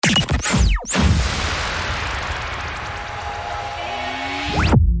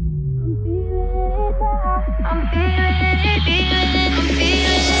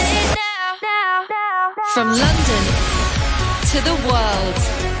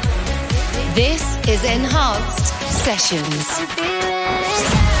This is Enhanced Sessions.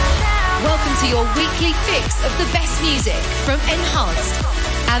 Welcome to your weekly fix of the best music from Enhanced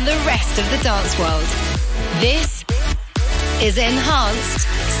and the rest of the dance world. This is Enhanced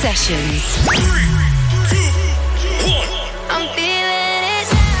Sessions. 3, 2, 1. I'm feeling it.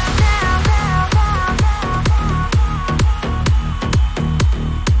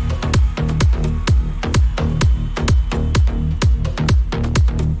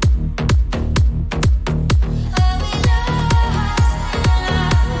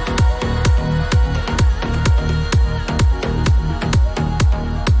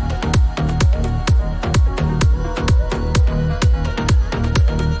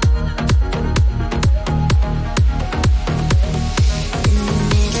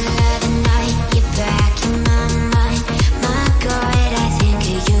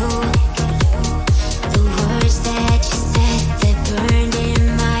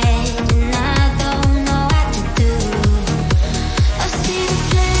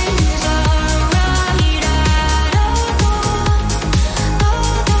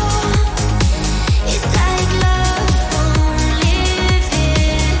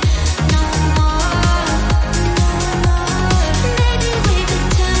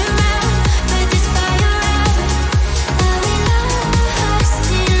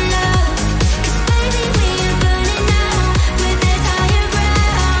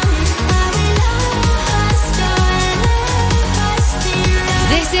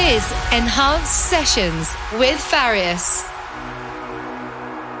 Enhanced Sessions with Farius.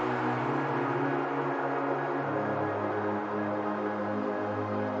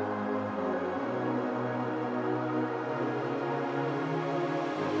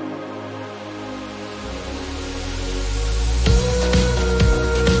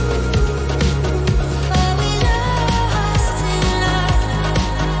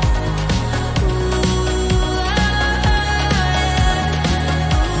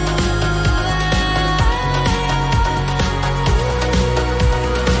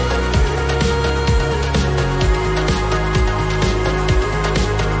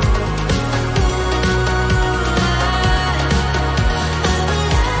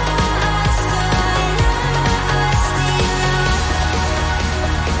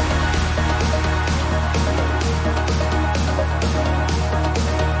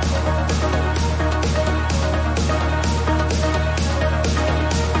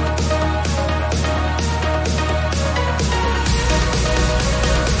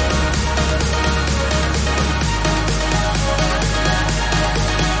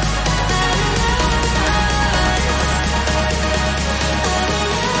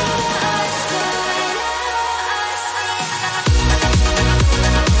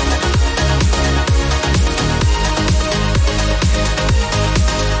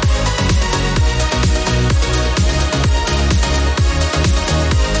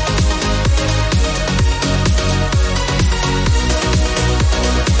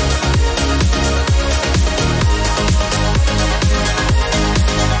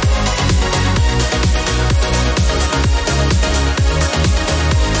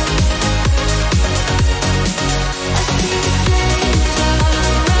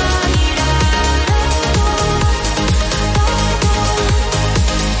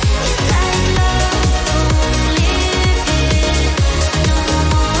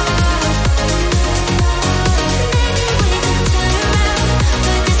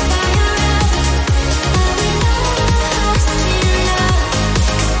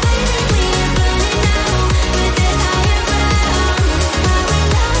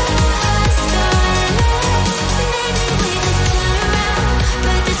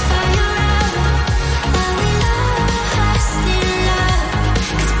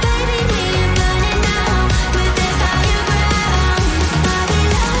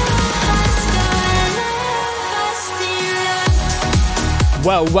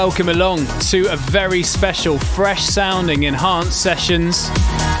 Well, welcome along to a very special, fresh sounding Enhanced Sessions.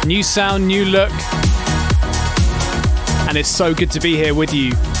 New sound, new look. And it's so good to be here with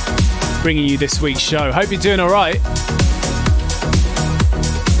you, bringing you this week's show. Hope you're doing all right.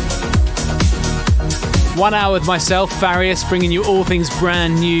 1 hour with myself, Farius, bringing you all things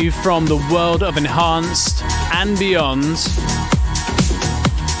brand new from the world of Enhanced and beyond.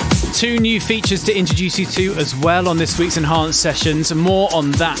 2 new features to introduce you to as well on this week's Enhanced Sessions. More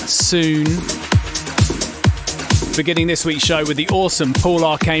on that soon. Beginning this week's show with the awesome Paul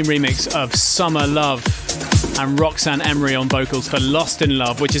Arcane remix of Summer Love and Roxanne Emery on vocals for Lost in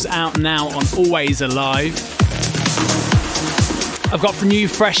Love, which is out now on Always Alive. I've got new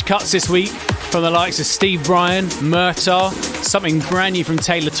fresh cuts this week from the likes of Steve Bryan, Murtaugh, something brand new from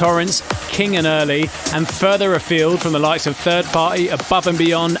Taylor Torrance, King and Early, and further afield from the likes of Third Party, Above and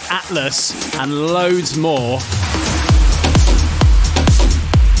Beyond, Atlas, and loads more.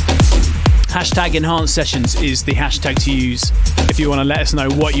 Hashtag Enhanced Sessions is the hashtag to use if you want to let us know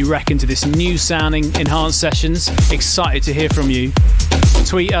what you reckon to this new sounding Enhanced Sessions. Excited to hear from you.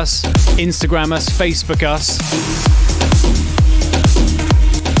 Tweet us, Instagram us, Facebook us.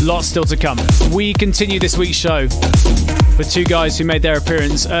 Lots still to come. We continue this week's show with two guys who made their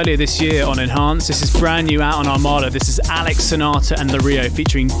appearance earlier this year on Enhanced. This is brand new out on Armada. This is Alex Sonata and The Rio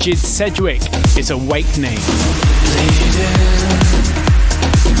featuring Jid Sedgwick. It's Awakening.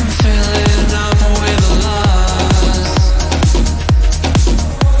 Filling up with loss,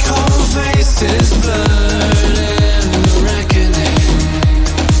 cold faces blurred in the reckoning.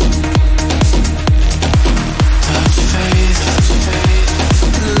 But faith, then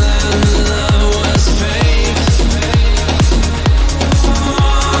love was faith.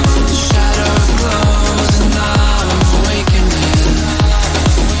 Shadow glows and I'm awakening.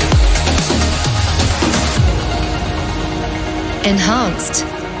 Enhanced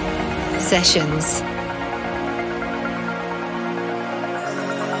Sessions.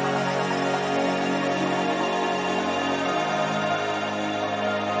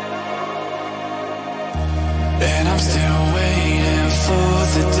 And I'm still waiting for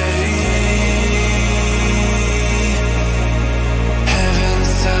the day heaven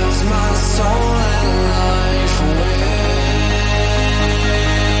sells my soul and life away.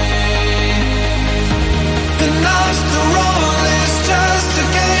 And after all, it's just a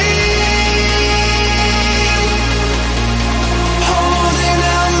game.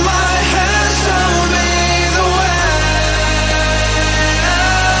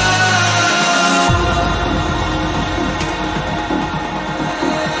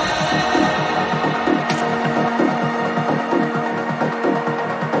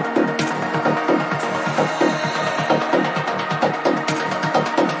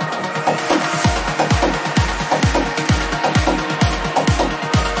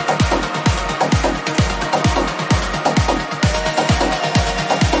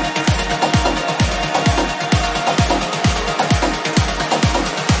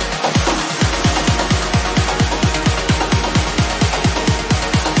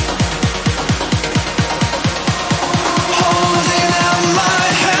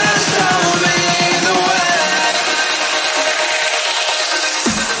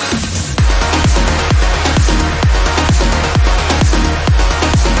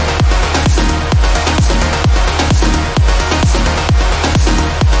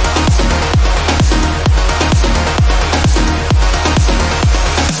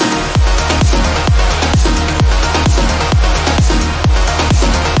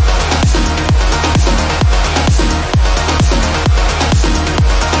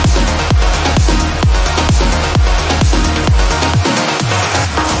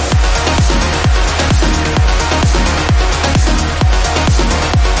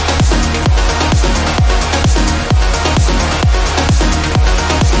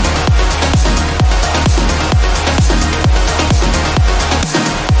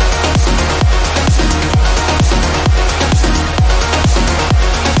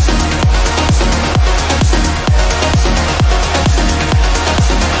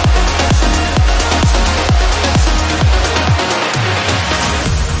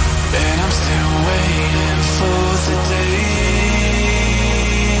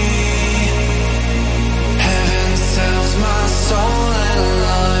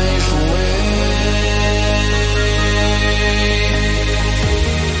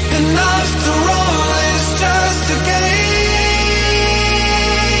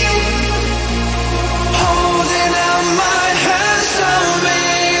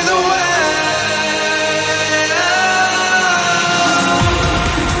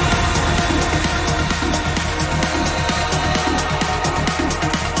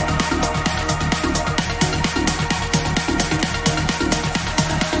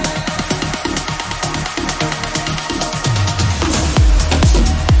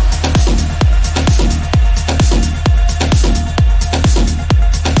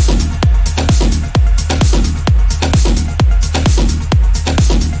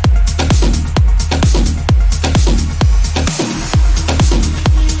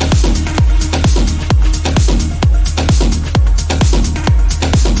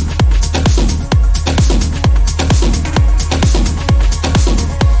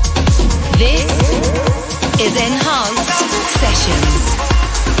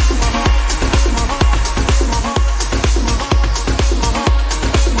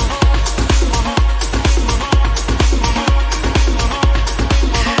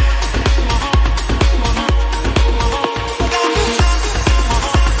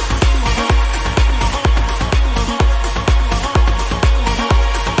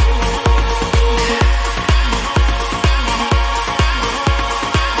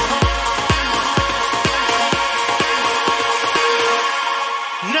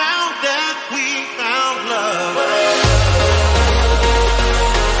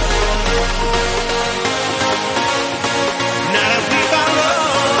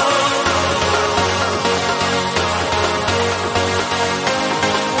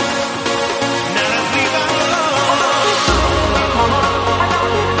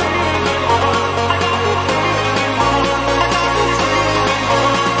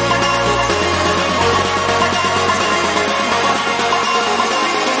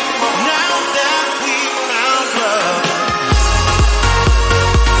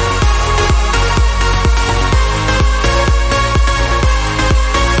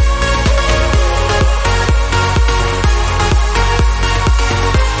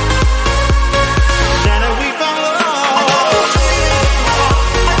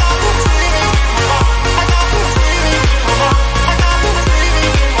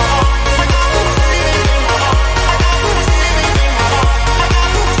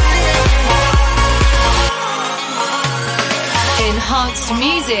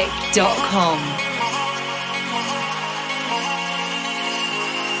 enhancedmusic.com.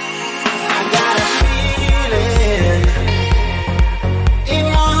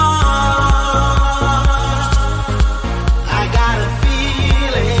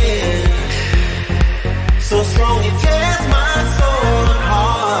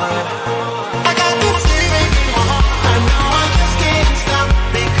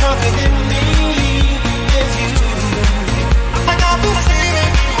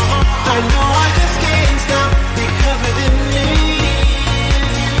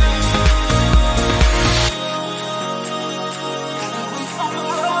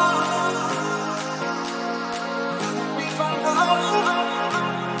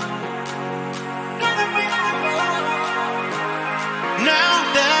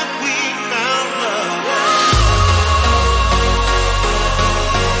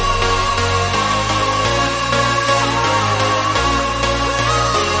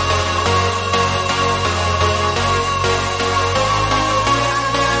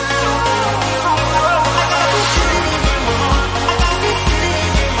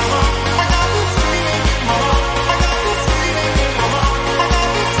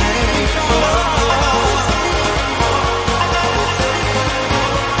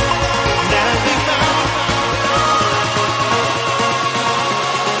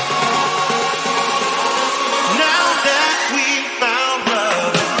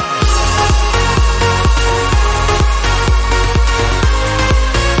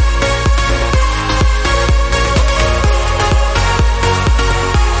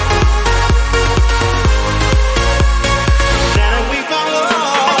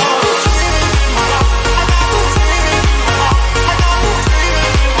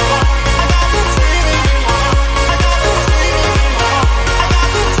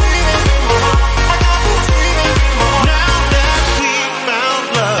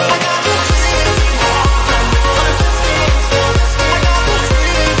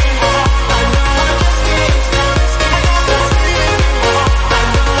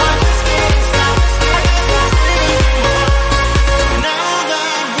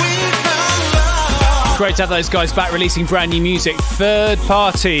 Great to have those guys back releasing brand new music. Third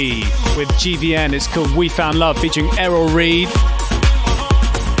Party with GVN. It's called We Found Love, featuring Errol Reid.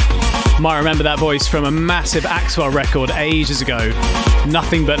 Might remember that voice from a massive Axwell record ages ago.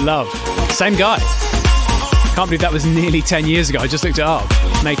 Nothing But Love. Same guy. Can't believe that was nearly 10 years ago. I just looked it up,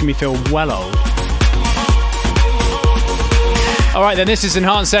 making me feel well old. All right, then, this is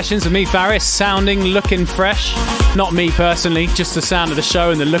Enhanced Sessions with me, Faris, sounding, looking fresh. Not me personally, just the sound of the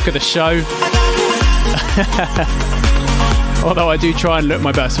show and the look of the show. Although I do try and look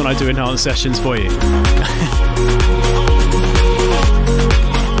my best when I do Enhanced Sessions for you.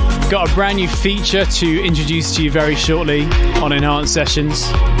 Got a brand new feature to introduce to you very shortly on Enhanced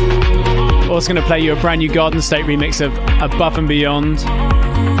Sessions. Also going to play you a brand new Garden State remix of Above and Beyond.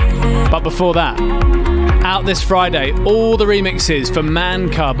 But before that, out this Friday, all the remixes for Man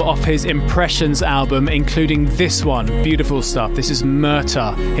Cub off his Impressions album, including this one. Beautiful stuff. This is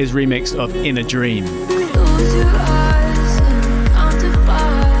Murta, his remix of In a Dream. Close your eyes and count to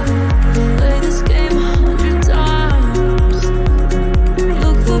 5. Play this game 100 times.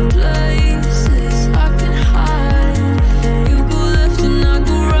 Look for places I can hide. You go left and I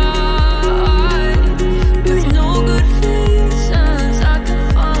go right. With no good reasons I can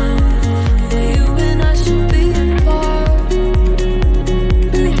find. You and I should be apart.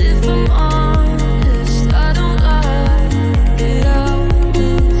 And if I'm honest, I don't like it out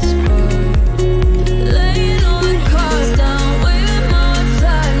this far. Laying all the cards down, waving my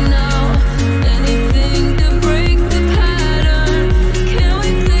flag now. Anything to break the pattern. Can we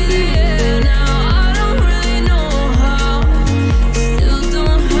clear the air now? I don't really know how. Still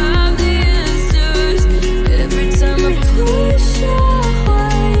don't have the answers. Every time I push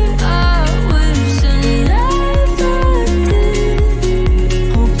away, I wish I never did.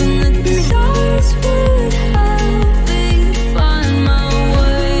 Hoping that the stars would help me find my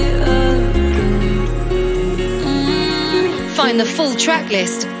way again. Find the full track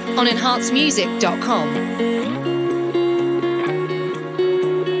list on enhancedmusic.com.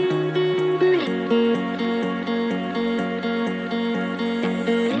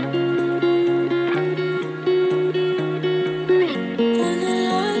 When the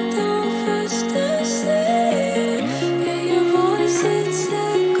light down first to see, hear your voice, it's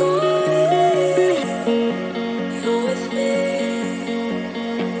echoing. You're with me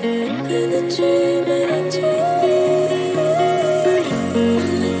in a dream, in a dream.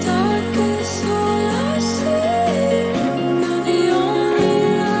 In the dark is all I see.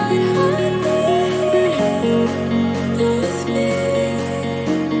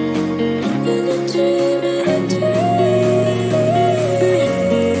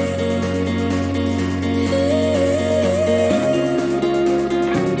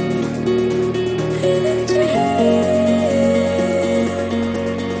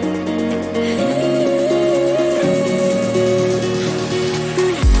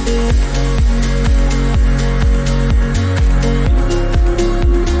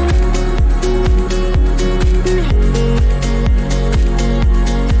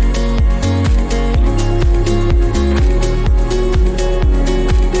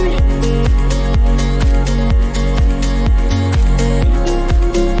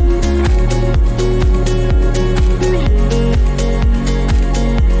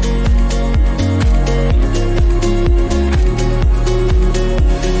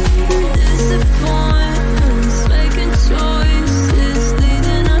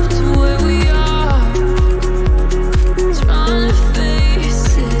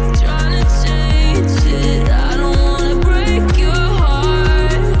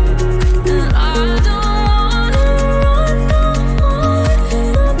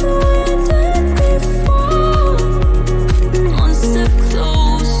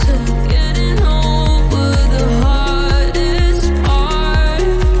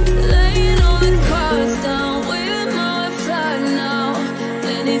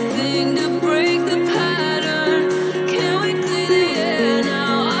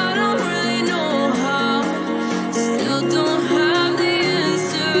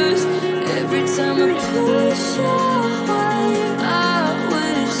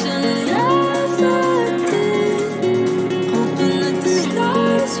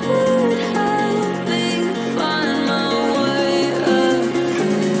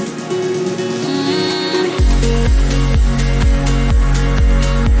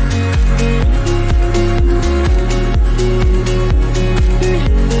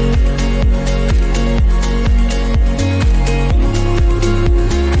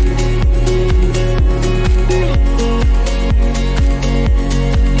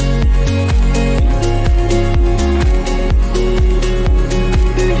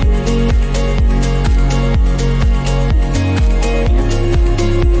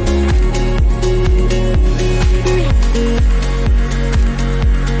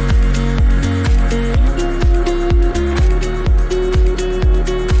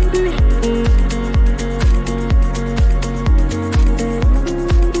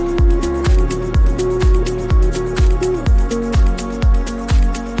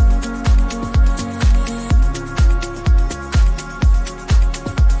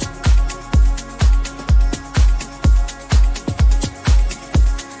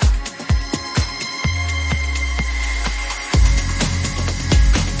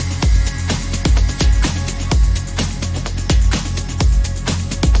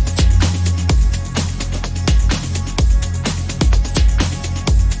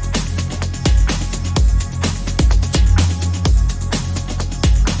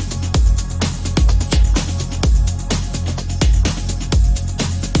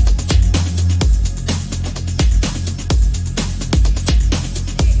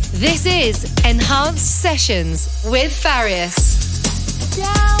 This is Enhanced Sessions with Farius.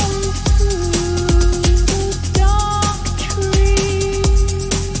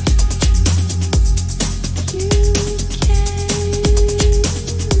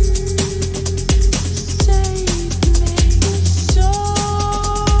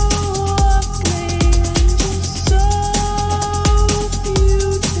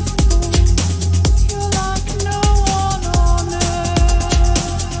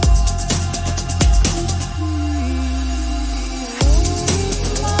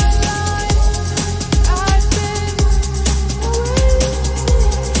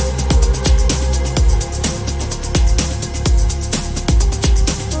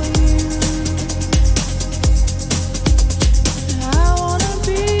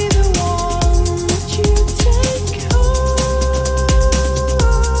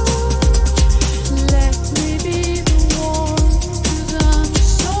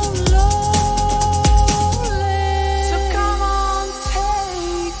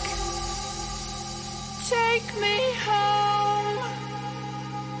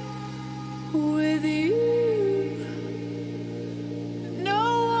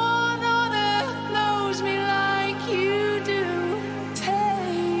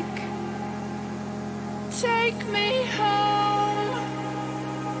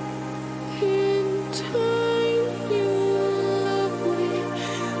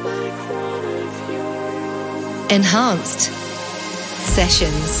 Enhanced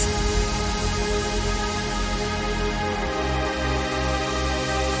Sessions.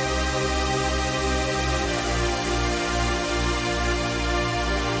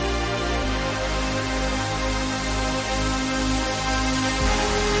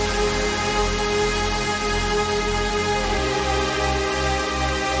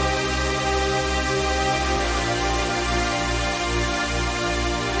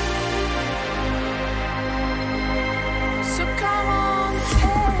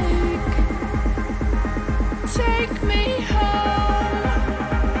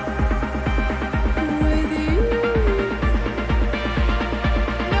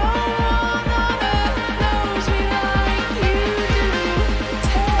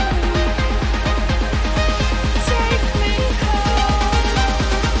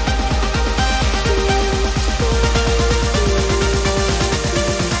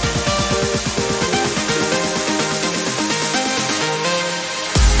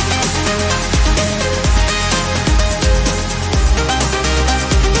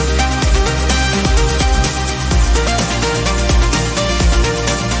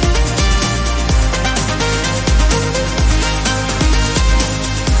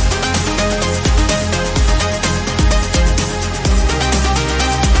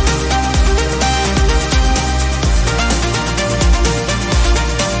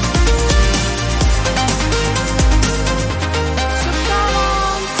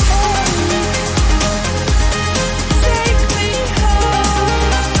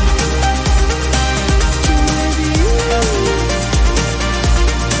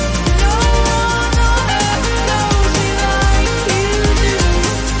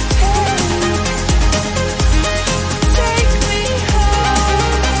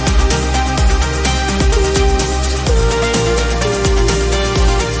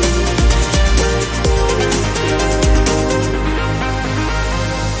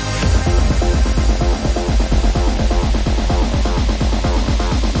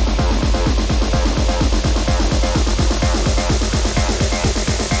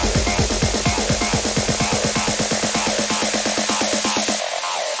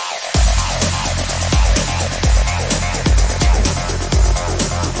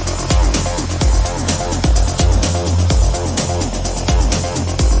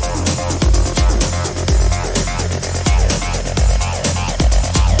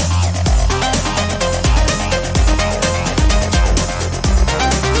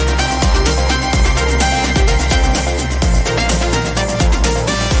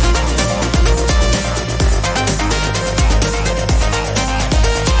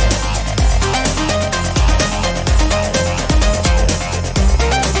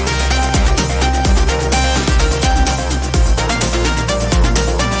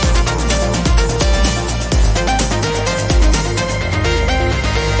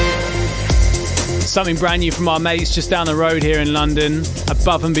 Something brand new from our mates just down the road here in London.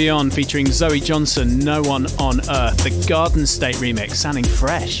 Above and Beyond featuring Zoe Johnson, No One on Earth. The Garden State remix, sounding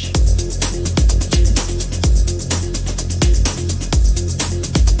fresh.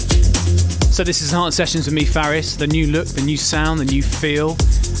 So this is Enhanced Sessions with me, Faris. The new look, the new sound, the new feel.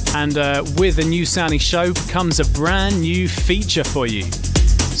 And with a new sounding show comes a brand new feature for you.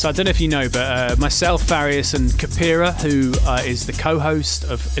 So I don't know if you know, but myself, Farius, and Kapira, who is the co-host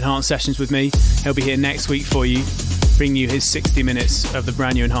of Enhanced Sessions with me, he'll be here next week for you, bring you his 60 minutes of the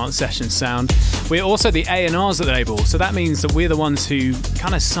brand new Enhanced Sessions sound. We're also the A&Rs at the label, so that means that we're the ones who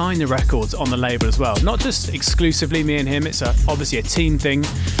kind of sign the records on the label as well. Not just exclusively me and him, it's obviously a team thing,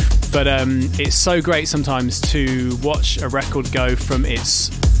 but it's so great sometimes to watch a record go from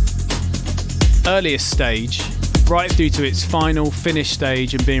its earliest stage right through to its final finished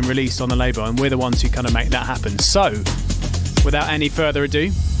stage and being released on the label, and we're the ones who kind of make that happen. So without any further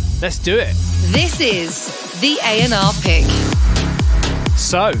ado, let's do it. This is the A&R Pick.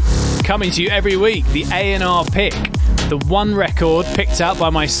 So, coming to you every week, the A&R Pick, the one record picked out by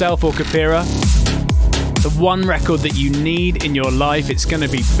myself or Kapira, the one record that you need in your life. It's going to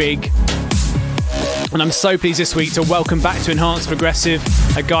be big. And I'm so pleased this week to welcome back to Enhanced Progressive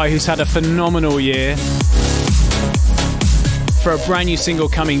a guy who's had a phenomenal year. For a brand new single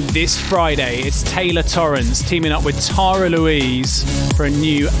coming this Friday, it's Taylor Torrance teaming up with Tara Louise for a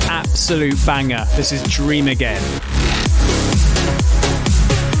new absolute banger. This is Dream Again.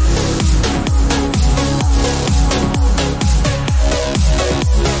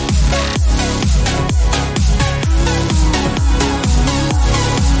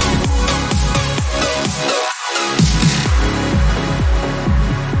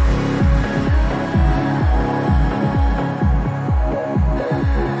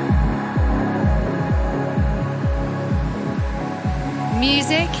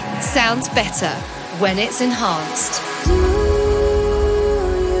 Music sounds better when it's enhanced. Do you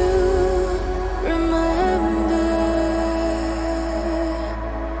remember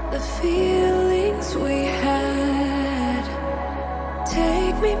the feelings we had?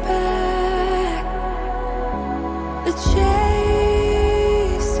 Take me back. The chasing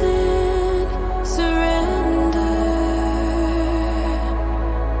surrender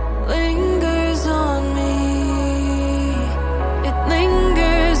lingers on me. It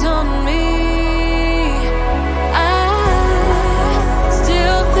lingers on me.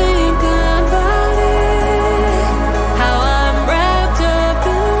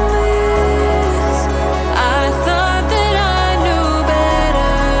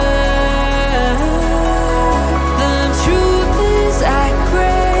 True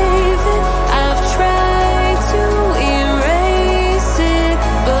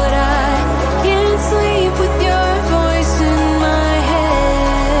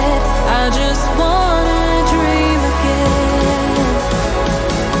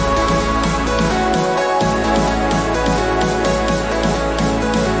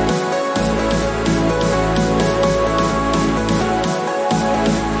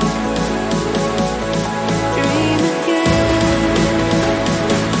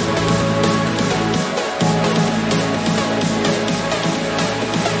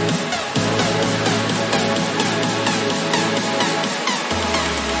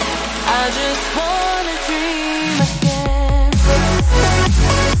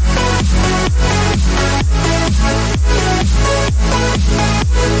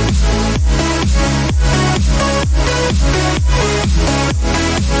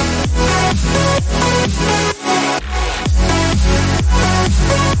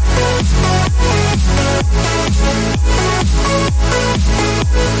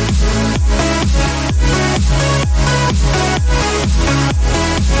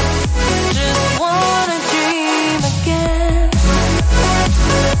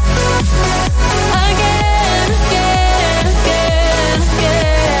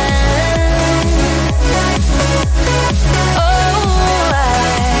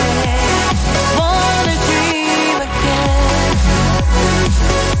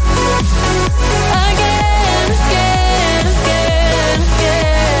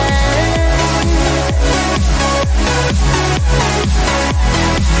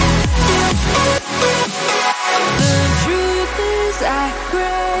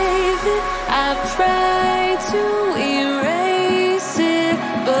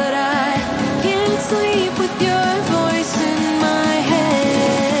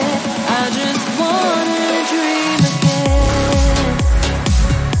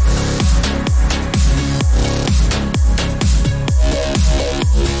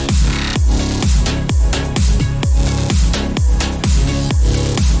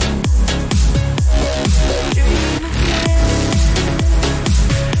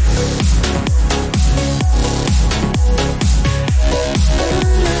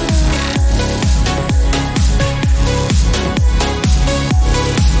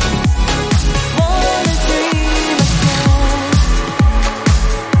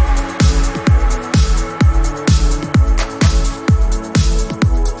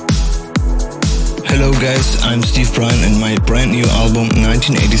Hello guys, I'm Steve Bryan and my brand new album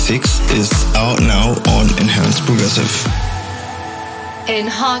 1986 is out now on Enhanced Progressive.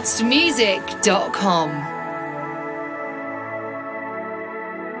 Enhancedmusic.com.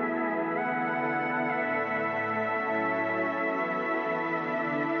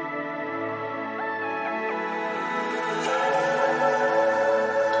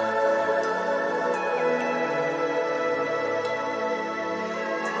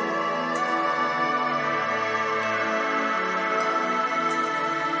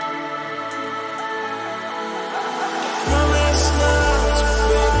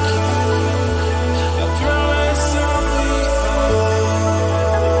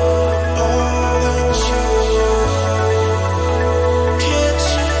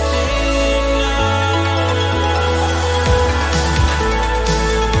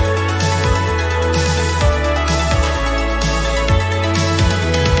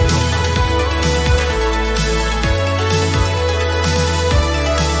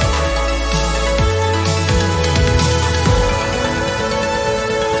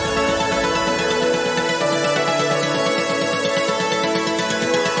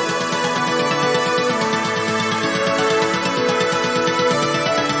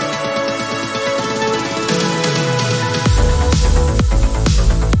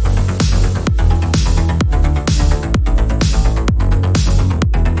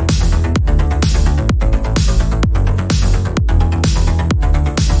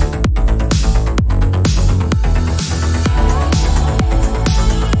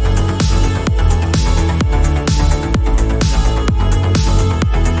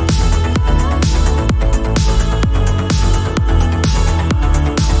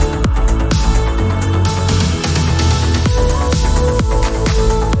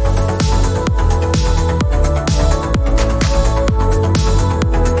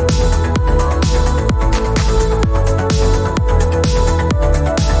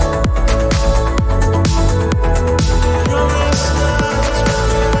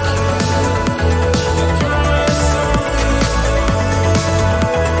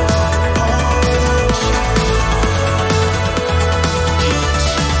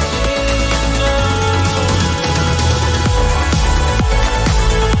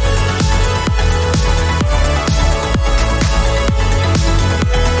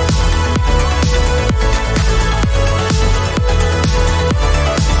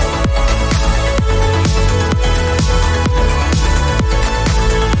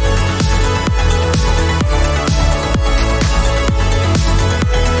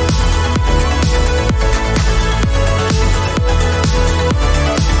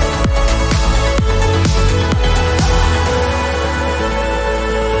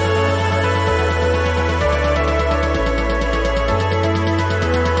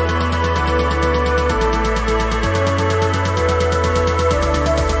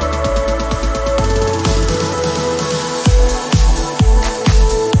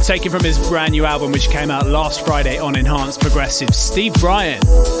 Taken from his brand new album, which came out last Friday on Enhanced Progressive, Steve Bryan.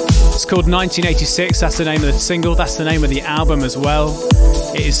 It's called 1986. That's the name of the single. That's the name of the album as well.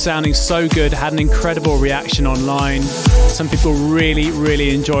 It is sounding so good. Had an incredible reaction online. Some people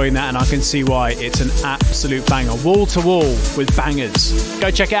really enjoying that, and I can see why. It's an absolute banger. Wall to wall with bangers.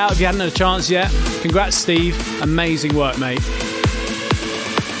 Go check it out if you hadn't had a chance yet. Congrats, Steve. Amazing work, mate.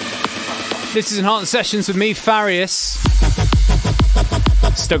 This is Enhanced Sessions with me, Farius.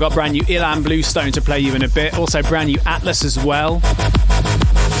 Still got brand new Ilan Bluestone to play you in a bit. Also brand new Atlas as well.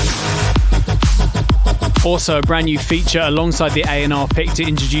 Also a brand new feature alongside the A&R pick to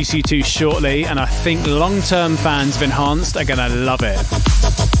introduce you to shortly. And I think long-term fans of Enhanced are going to love it.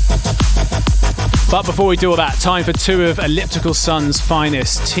 But before we do all that, time for two of Elliptical Sun's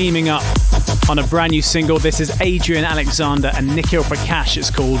finest teaming up on a brand new single. This is Adrian Alexander and Nikhil Prakash. It's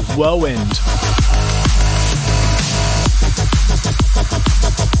called Whirlwind.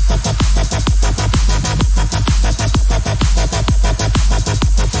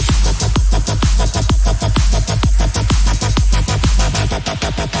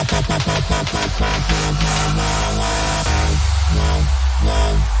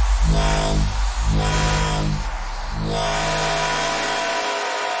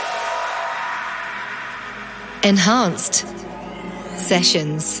 Enhanced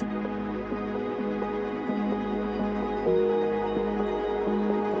Sessions.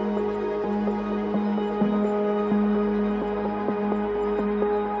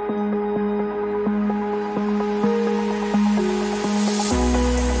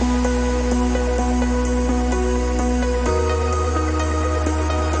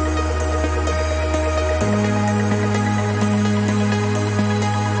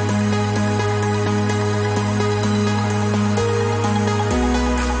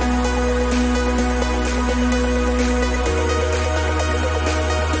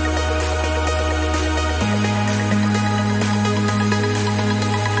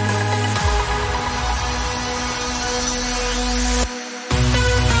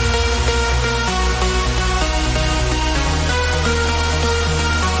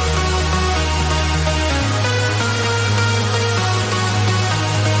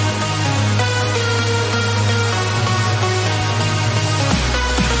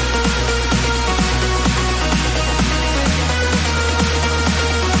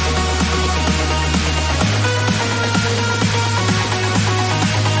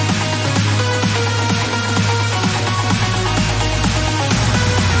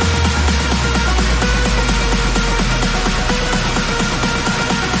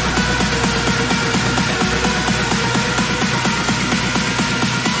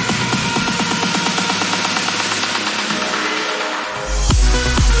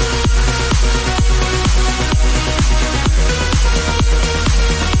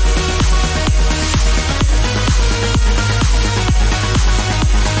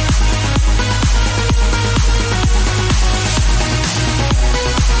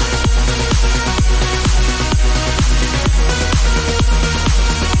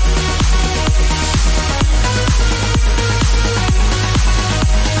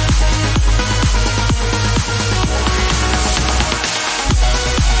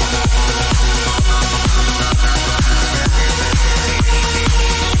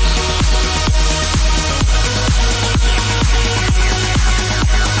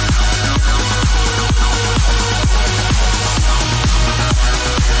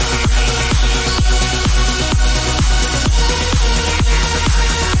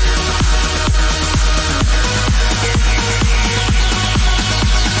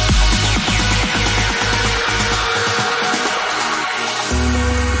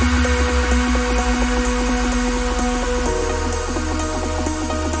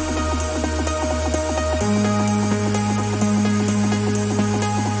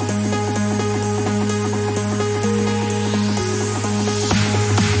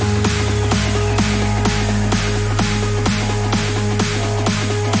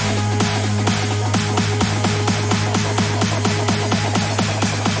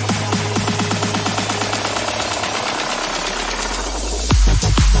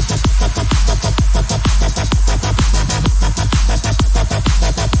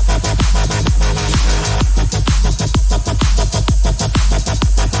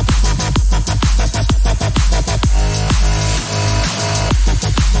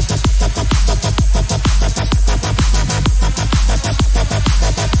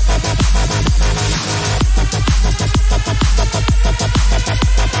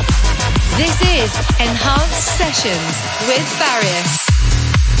 This is Enhanced Sessions with Farius.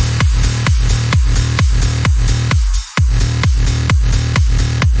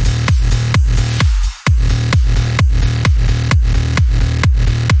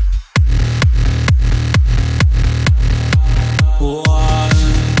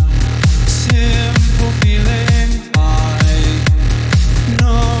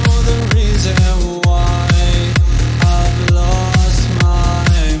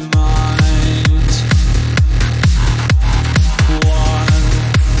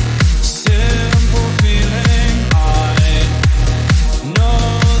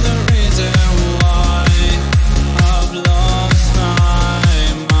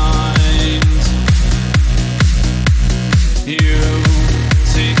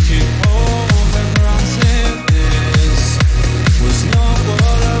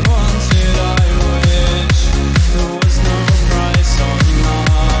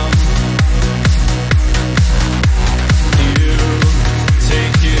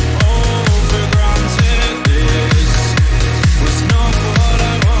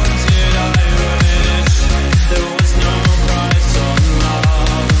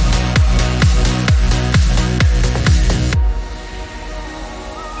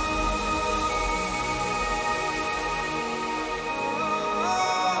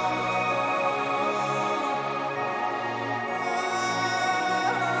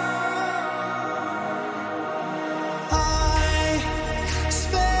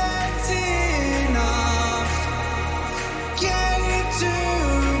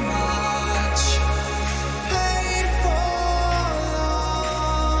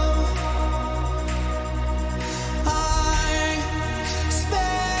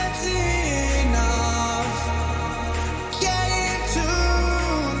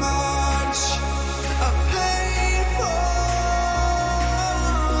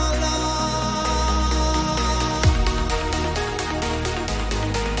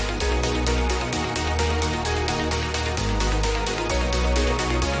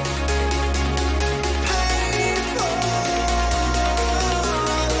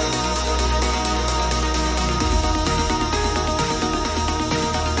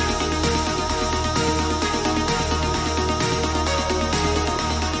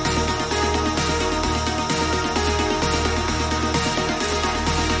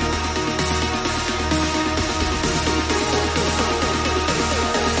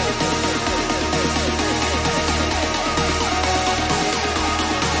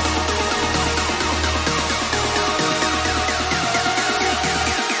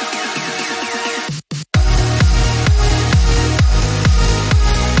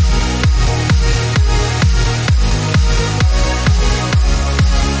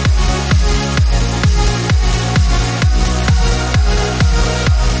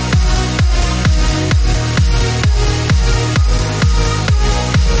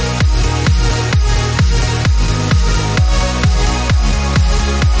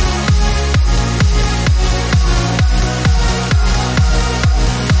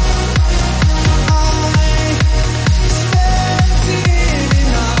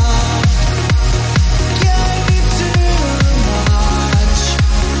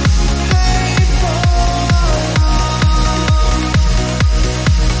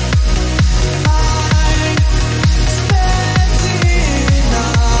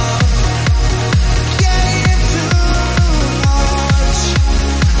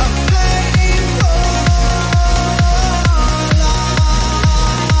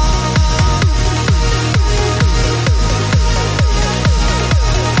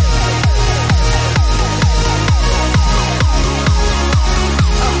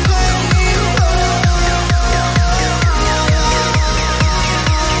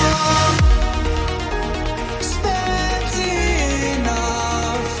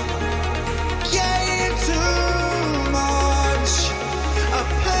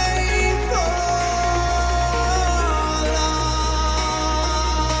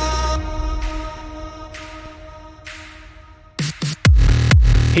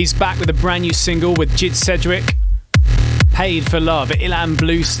 He's back with a brand new single with Jid Sedgwick, Paid for Love, Ilan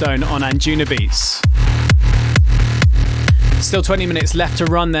Bluestone on Anjuna Beats. Still 20 minutes left to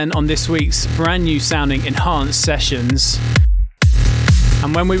run then on this week's brand new sounding Enhanced Sessions.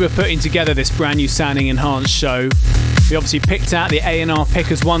 And when we were putting together this brand new sounding Enhanced show, we obviously picked out the A&R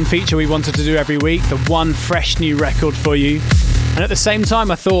Pickers One feature we wanted to do every week, the one fresh new record for you. And at the same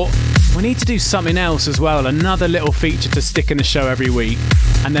time I thought, we need to do something else as well, another little feature to stick in the show every week.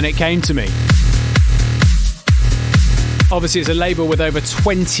 And then it came to me. Obviously, it's a label with over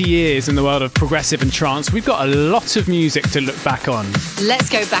 20 years in the world of progressive and trance. We've got a lot of music to look back on. Let's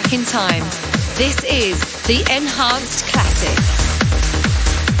go back in time. This is the Enhanced Classic.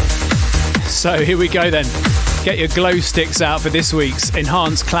 So here we go then. Get your glow sticks out for this week's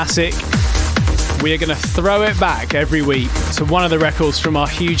Enhanced Classic. We are going to throw it back every week to one of the records from our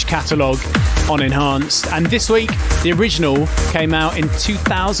huge catalogue on Enhanced. And this week, the original came out in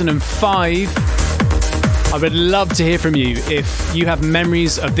 2005. I would love to hear from you if you have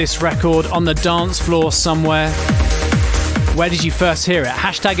memories of this record on the dance floor somewhere. Where did you first hear it?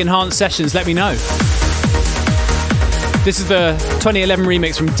 Hashtag Enhanced Sessions, let me know. This is the 2011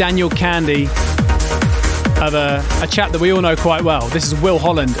 remix from Daniel Candy of a chap that we all know quite well. This is Will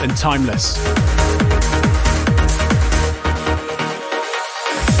Holland and Timeless.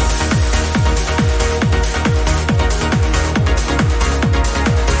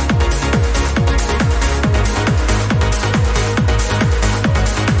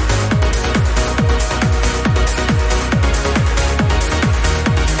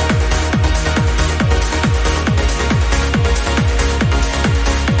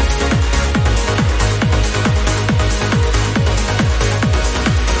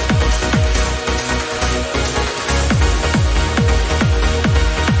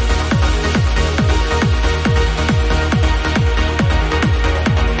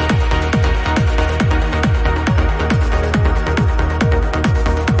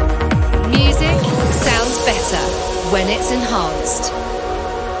 When it's enhanced.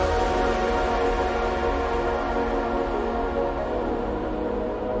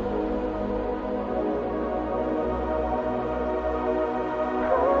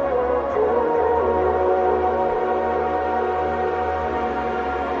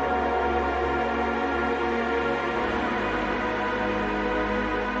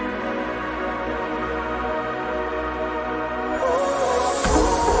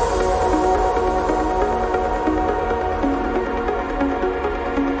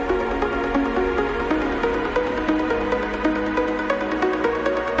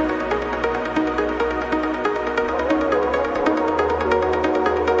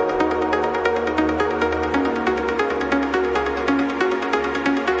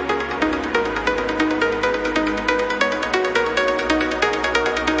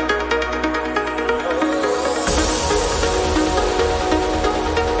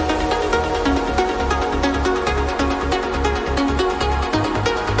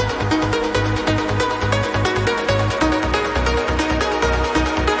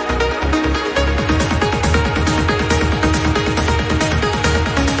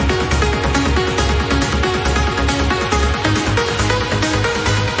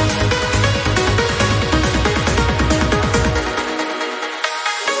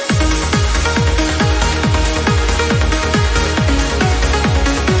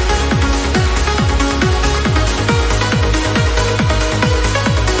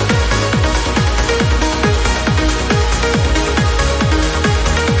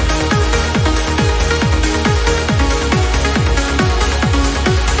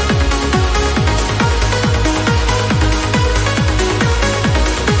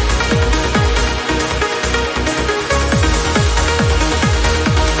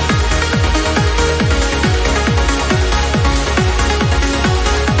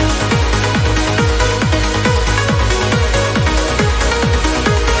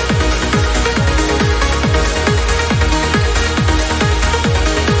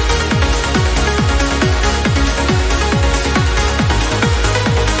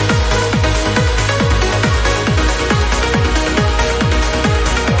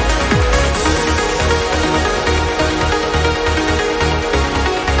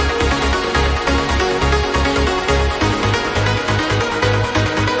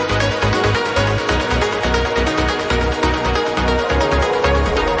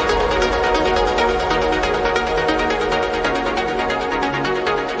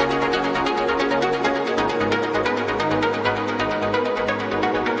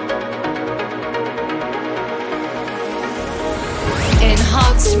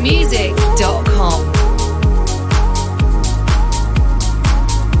 enhancedmusic.com.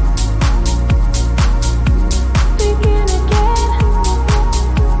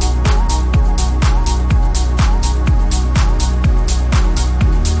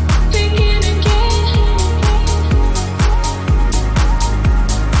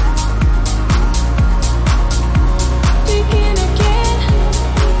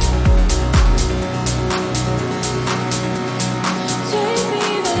 Take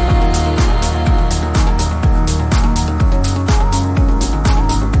me there.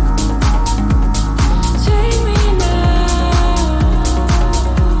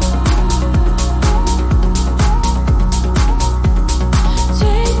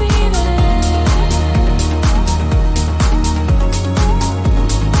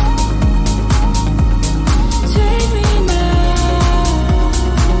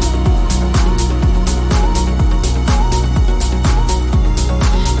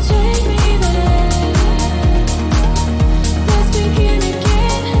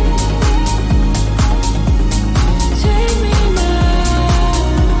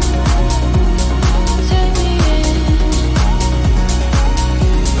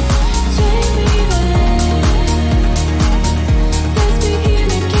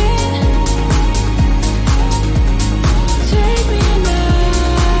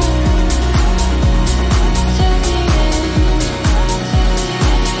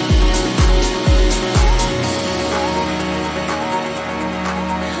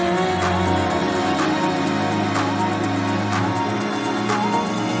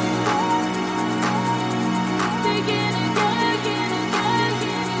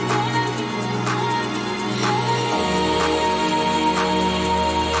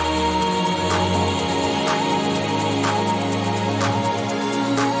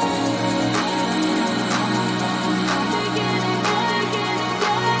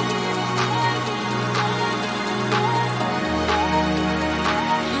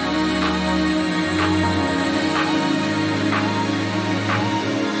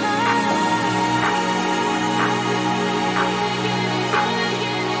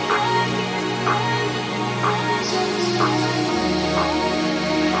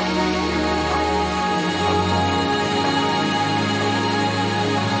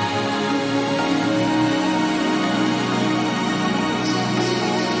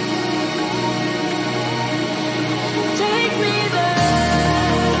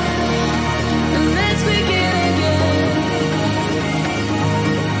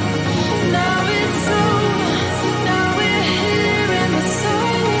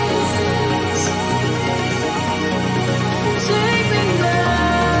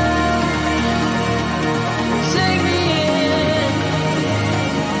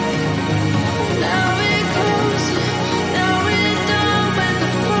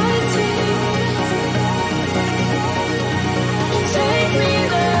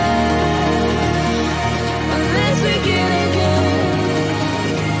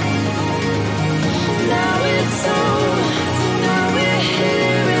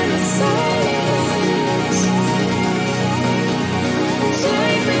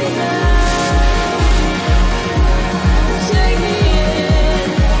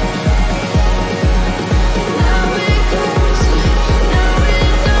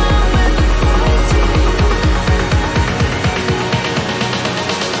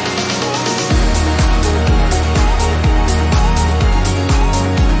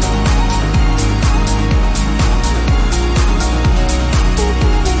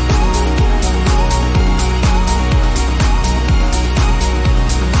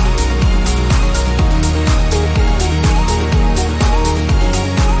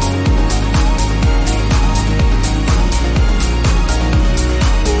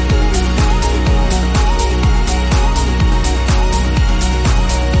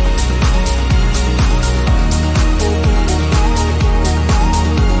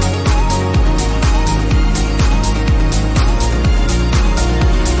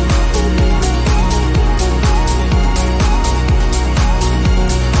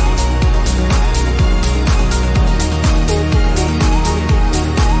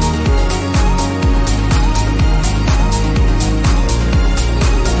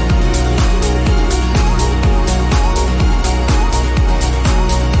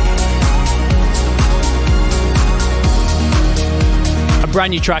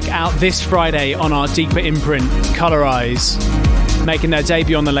 brand new track out this Friday on our Deeper imprint, Colour Eyes, making their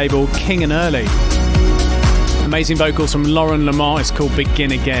debut on the label King and Early. Amazing vocals from Lauren Lamont. It's called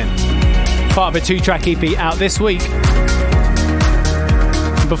Begin Again. Part of a 2-track EP out this week.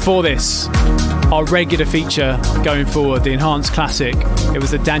 Before this, our regular feature going forward, the Enhanced Classic. It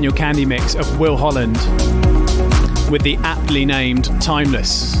was the Daniel Candy mix of Will Holland with the aptly named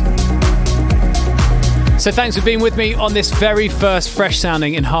Timeless. So thanks for being with me on this very first fresh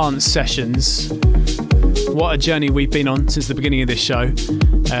sounding Enhanced sessions. What a journey we've been on since the beginning of this show.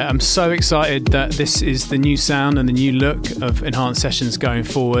 I'm so excited that this is the new sound and the new look of Enhanced Sessions going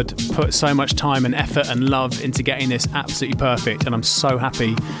forward. Put so much time and effort and love into getting this absolutely perfect, and I'm so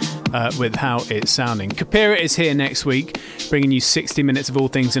happy with how it's sounding. Kapira is here next week, bringing you 60 minutes of all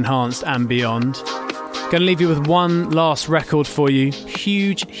things Enhanced and beyond. Going to leave you with one last record for you.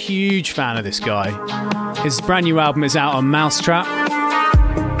 Huge fan of this guy. His brand new album is out on Mousetrap.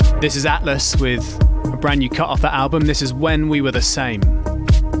 This is Atlas with a brand new cut off that album. This is When We Were the Same.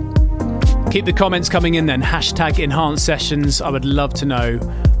 Keep the comments coming in then. Hashtag Enhanced Sessions. I would love to know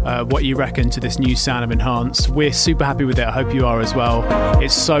what you reckon to this new sound of Enhanced. We're super happy with it. I hope you are as well.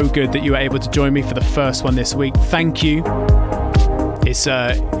 It's so good that you were able to join me for the first one this week. Thank you.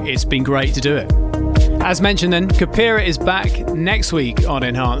 It's been great to do it. As mentioned then, Kapira is back next week on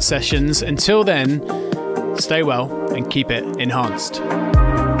Enhanced Sessions. Until then, stay well and keep it enhanced.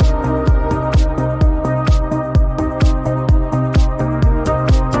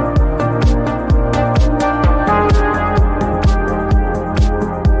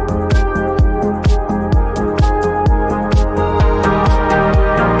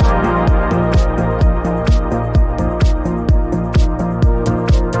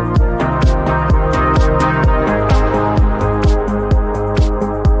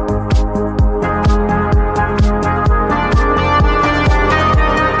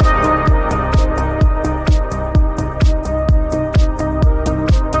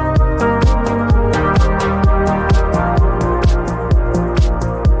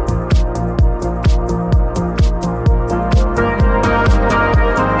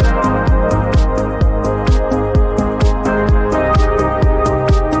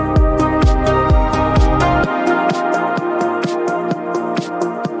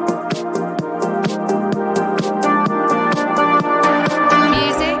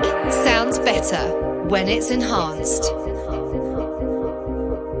 when it's enhanced.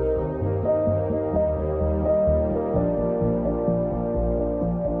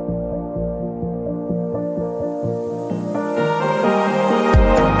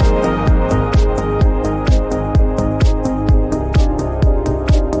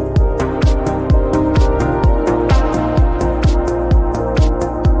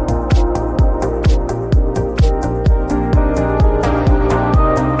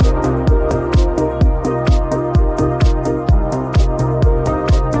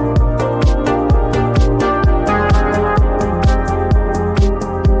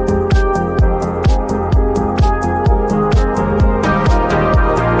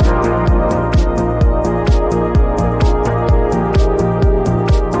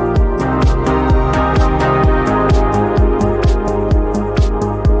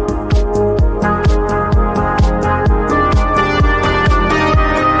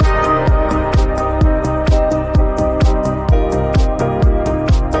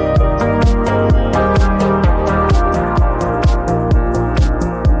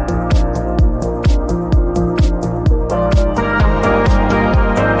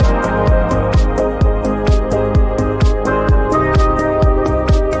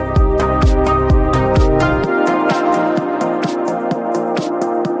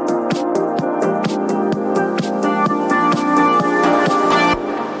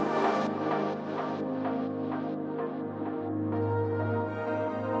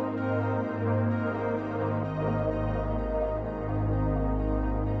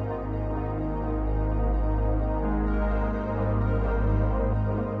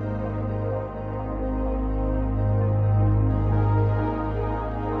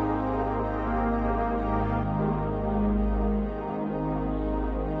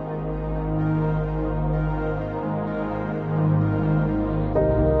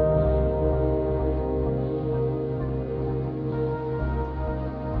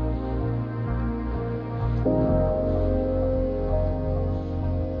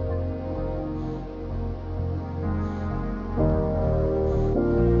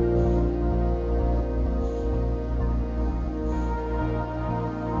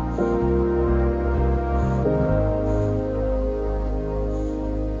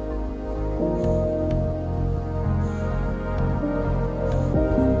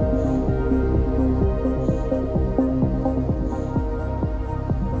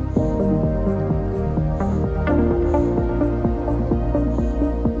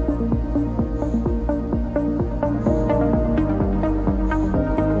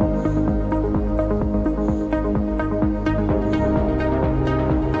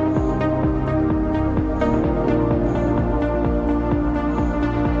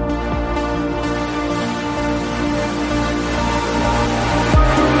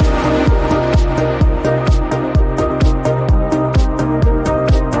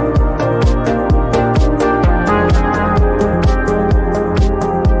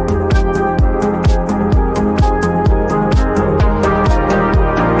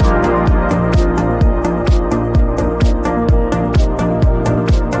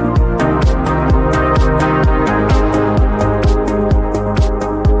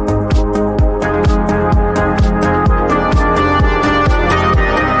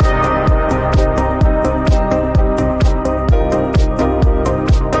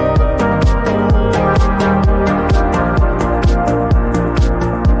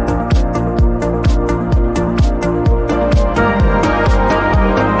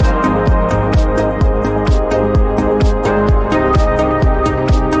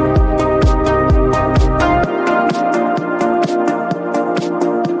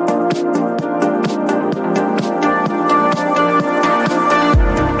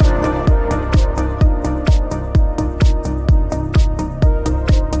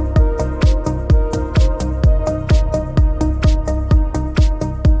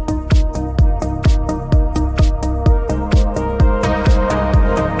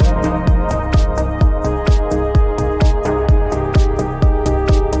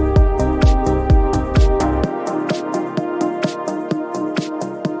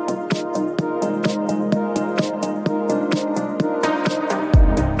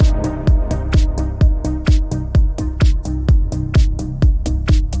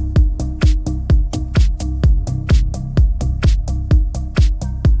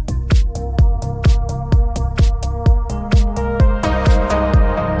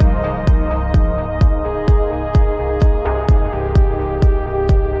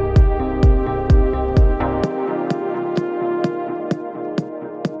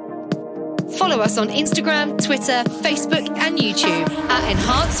 Follow us on Instagram, Twitter, Facebook, and YouTube at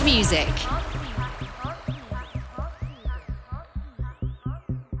Enhanced Music.